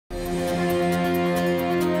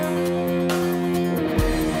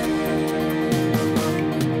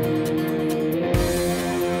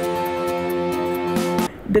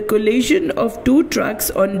collision of two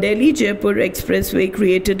trucks on Delhi-Jaipur Expressway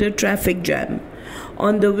created a traffic jam.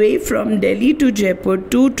 On the way from Delhi to Jaipur,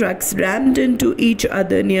 two trucks rammed into each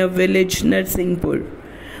other near village Narsingpur.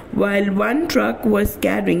 While one truck was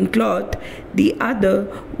carrying cloth, the other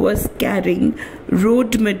was carrying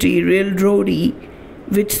road material Rohri,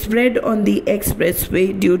 which spread on the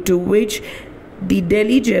expressway, due to which the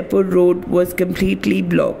Delhi-Jaipur road was completely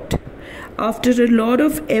blocked. After a lot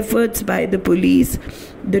of efforts by the police,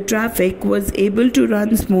 the traffic was able to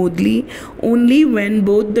run smoothly only when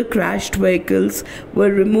both the crashed vehicles were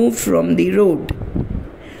removed from the road.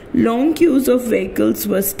 Long queues of vehicles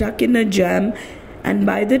were stuck in a jam, and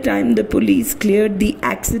by the time the police cleared the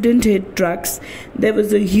accident-hit trucks, there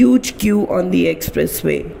was a huge queue on the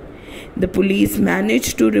expressway. The police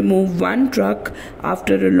managed to remove one truck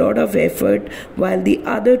after a lot of effort, while the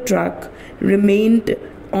other truck remained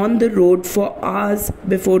on the road for hours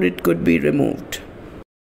before it could be removed.